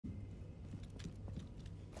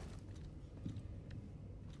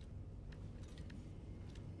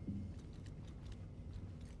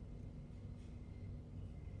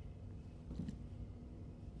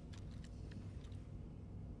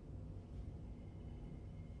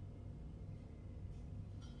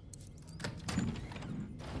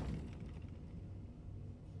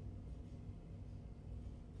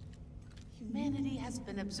has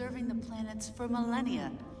been observing the planets for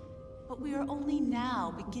millennia, but we are only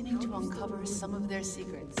now beginning to uncover some of their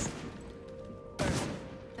secrets. Earth,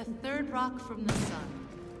 the third rock from the sun,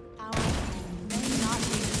 our home may not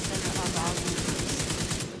be the center of our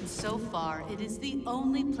universe, but so far it is the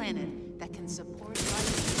only planet that can support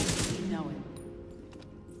life as we know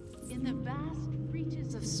it. In the vast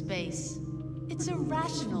reaches of space, it's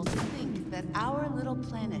irrational to think that our little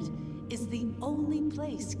planet is the only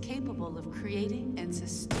place capable of creating and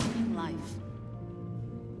sustaining life.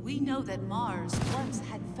 We know that Mars once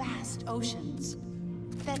had vast oceans,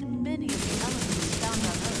 that many of the elements found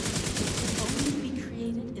on Earth could only be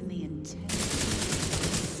created in the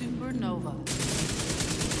intense supernova.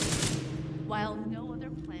 While no other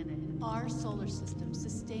planet in our solar system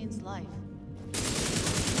sustains life,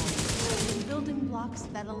 the building blocks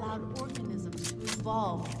that allowed organisms to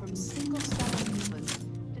evolve from single-cell amoebas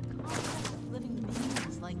to complex living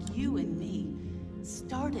beings like you and me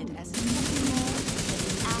started as nothing more than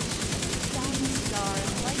the ash of a dying star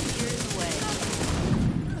light years away.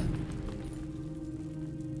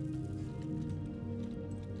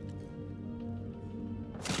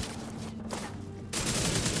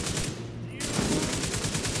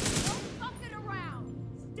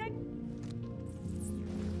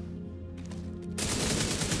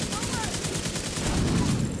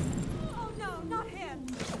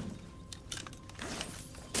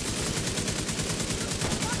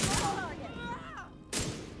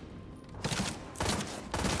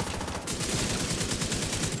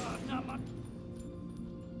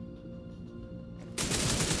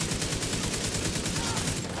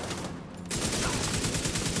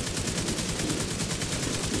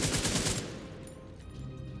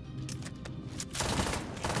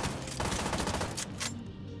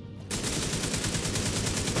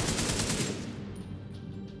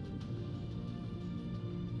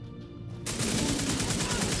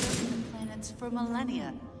 For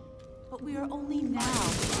millennia, but we are only now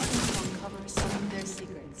beginning to uncover some of their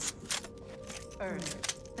secrets.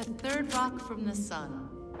 Earth, the third rock from the sun,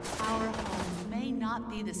 our home may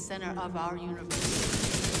not be the center of our universe,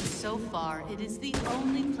 but so far it is the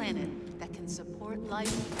only planet that can support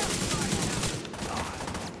life as we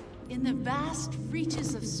know. In the vast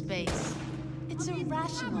reaches of space, it's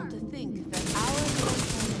irrational to think that our little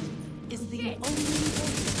planet is the only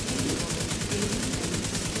place capable of creating and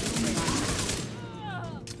sustaining life.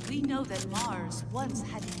 We know that Mars once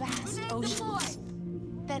had vast oceans,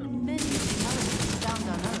 that many of the elements found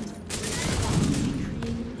on Earth could only be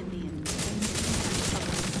created in the intensity of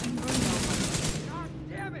a supernova. God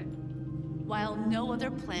damn it! While no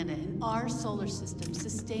other planet in our solar system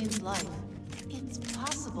sustains life, it's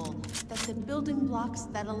possible that the building blocks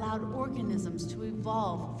that allowed organisms to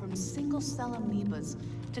evolve from single-cell amoebas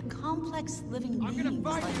to complex living beings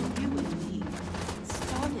like you and me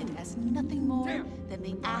started as nothing more than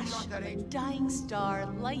the ash of a dying star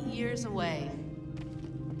light years away.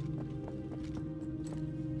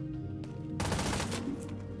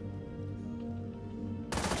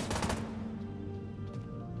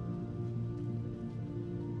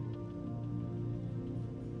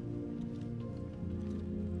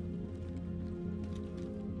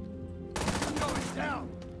 I'm going down!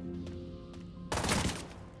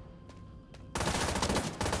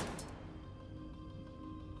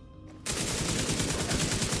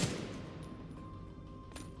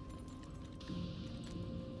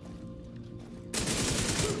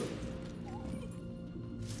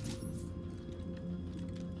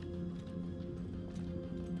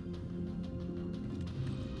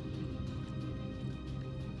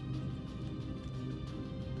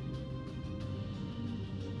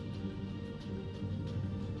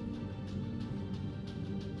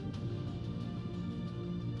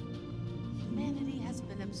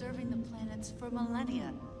 Observing the planets for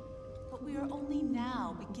millennia, but we are only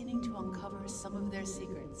now beginning to uncover some of their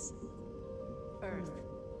secrets. Earth,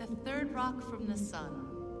 the third rock from the sun,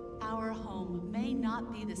 our home may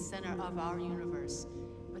not be the center of our universe,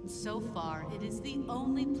 but so far it is the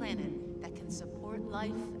only planet that can support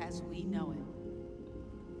life as we know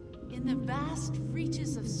it. In the vast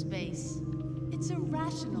reaches of space, it's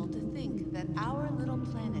irrational to think that our little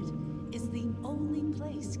planet is the only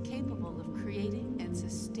place capable of creating and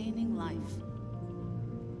sustaining life.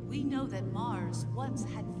 We know that Mars once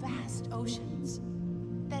had vast oceans,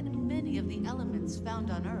 that many of the elements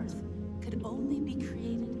found on Earth could only be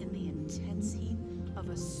created in the intense heat of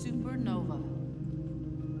a supernova.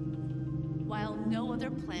 While no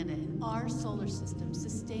other planet in our solar system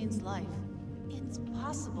sustains life, it's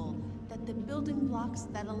possible that the building blocks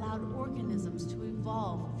that allowed organisms to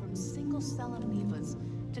evolve from single-cell amoebas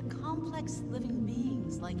to complex living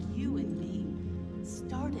beings like you and me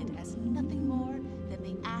started as nothing more than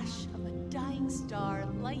the ash of a dying star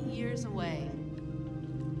light years away.